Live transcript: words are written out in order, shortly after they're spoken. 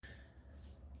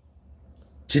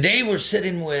Today we're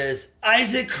sitting with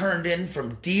Isaac Herndon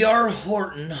from D.R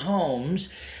Horton Homes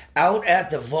out at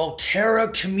the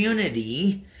Volterra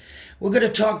community. We're going to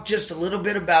talk just a little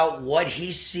bit about what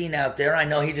he's seen out there. I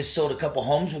know he just sold a couple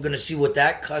homes. We're going to see what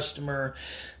that customer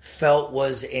felt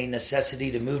was a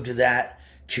necessity to move to that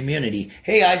community.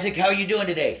 Hey Isaac, how are you doing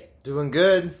today? Doing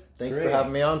good. Thanks for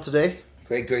having me on today.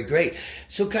 Great.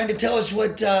 So kind of tell us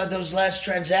what those last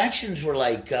transactions were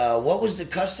like. What was the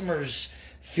customers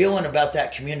feeling about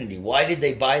that community? Why did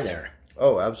they buy there?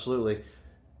 Oh, absolutely.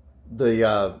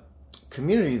 The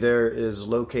community there is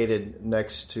located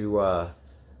next to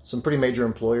some pretty major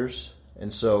employers.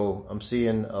 And so I'm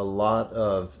seeing a lot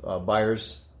of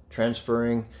buyers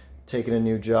transferring, taking a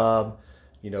new job,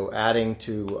 adding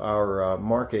to our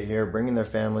market here, bringing their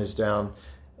families down.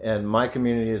 And my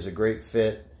community is a great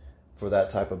fit for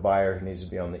that type of buyer who needs to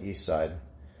be on the east side.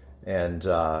 And,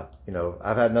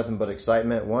 I've had nothing but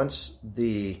excitement. Once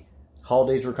the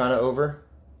holidays were kind of over,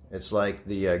 it's like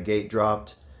the gate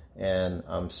dropped, and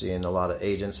I'm seeing a lot of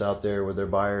agents out there with their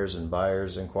buyers and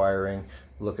buyers inquiring,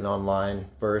 looking online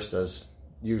first as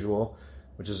usual,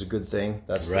 which is a good thing.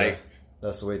 That's right.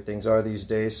 That's the way things are these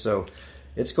days. So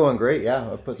it's going great.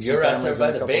 Yeah. You're out there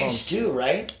by the base too,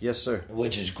 right? Yes, sir.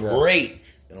 Which is great.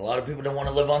 And a lot of people don't want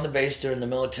to live on the base. They're in the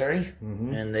military,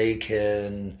 and they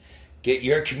can get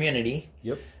your community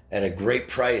at a great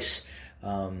price.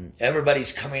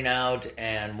 Everybody's coming out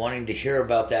and wanting to hear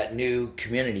about that new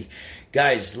community.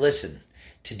 Guys, listen.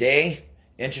 Today,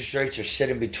 interest rates are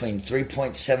sitting between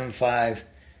 3.75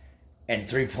 and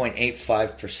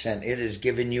 3.85%. It is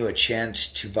giving you a chance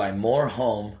to buy more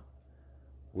home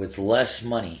with less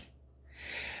money.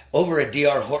 Over at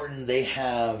D.R Horton, they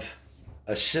have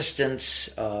assistance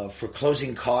for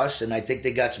closing costs, and I think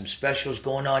they got some specials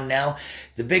going on now.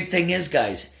 The big thing is,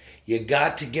 guys, you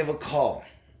got to give a call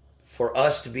for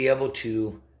us to be able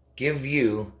to give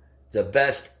you the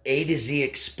best A to Z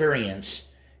experience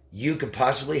you could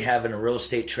possibly have in a real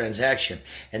estate transaction.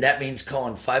 And that means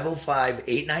calling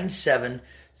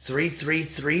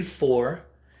 505-897-3334,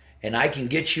 and I can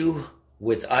get you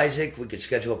with Isaac. We could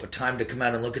schedule up a time to come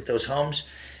out and look at those homes.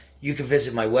 You can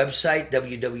visit my website,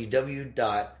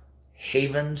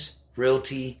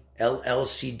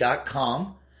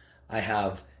 www.havensrealtyllc.com. I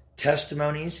have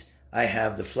testimonies. I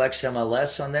have the Flex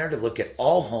MLS on there to look at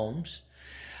all homes.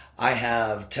 I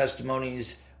have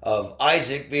testimonies of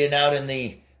Isaac being out in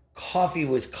the coffee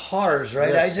with cars,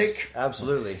 right, yes, Isaac?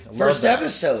 Absolutely. First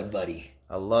episode, buddy.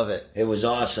 I love it. It was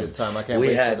awesome. Good time. I can't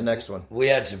wait for the next one. We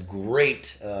had some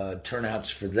great turnouts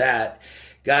for that.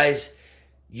 Guys,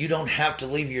 you don't have to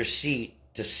leave your seat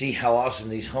to see how awesome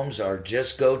these homes are.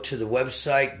 Just go to the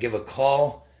website, give a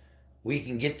call. We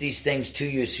can get these things to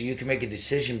you so you can make a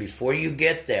decision before you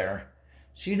get there.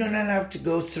 So you don't have to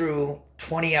go through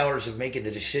 20 hours of making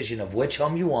the decision of which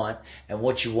home you want and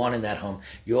what you want in that home.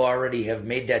 You already have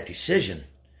made that decision.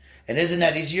 And isn't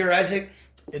that easier, Isaac?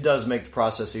 It does make the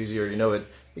process easier.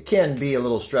 It can be a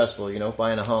little stressful,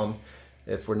 buying a home.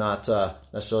 If we're not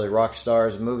necessarily rock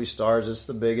stars, movie stars, it's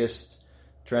the biggest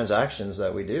transactions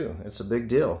that we do. It's a big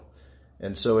deal.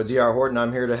 And so at D.R Horton,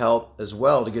 I'm here to help as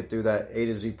well to get through that A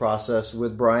to Z process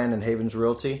with Brian and Havens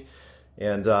Realty.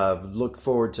 And look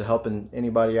forward to helping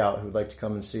anybody out who'd like to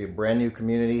come and see a brand new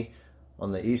community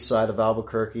on the east side of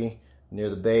Albuquerque,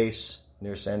 near the base,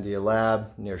 near Sandia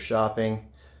Lab, near shopping,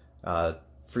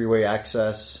 freeway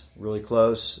access, really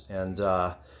close. And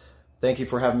thank you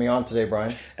for having me on today,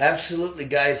 Brian. Absolutely,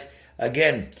 guys.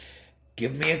 Again,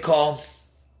 give me a call.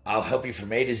 I'll help you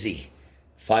from A to Z.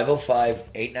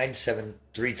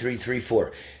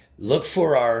 505-897-3334. Look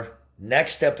for our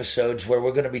next episodes where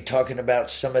we're going to be talking about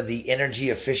some of the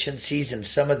energy efficiencies and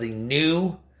some of the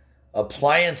new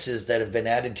appliances that have been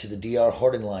added to the D.R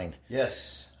Horton line.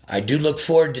 Yes. I do look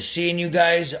forward to seeing you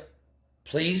guys.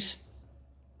 Please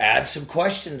add some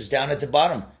questions down at the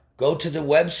bottom. Go to the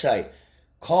website.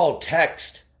 Call,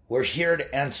 text. We're here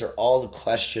to answer all the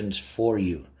questions for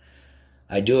you.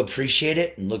 I do appreciate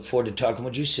it and look forward to talking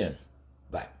with you soon. Bye.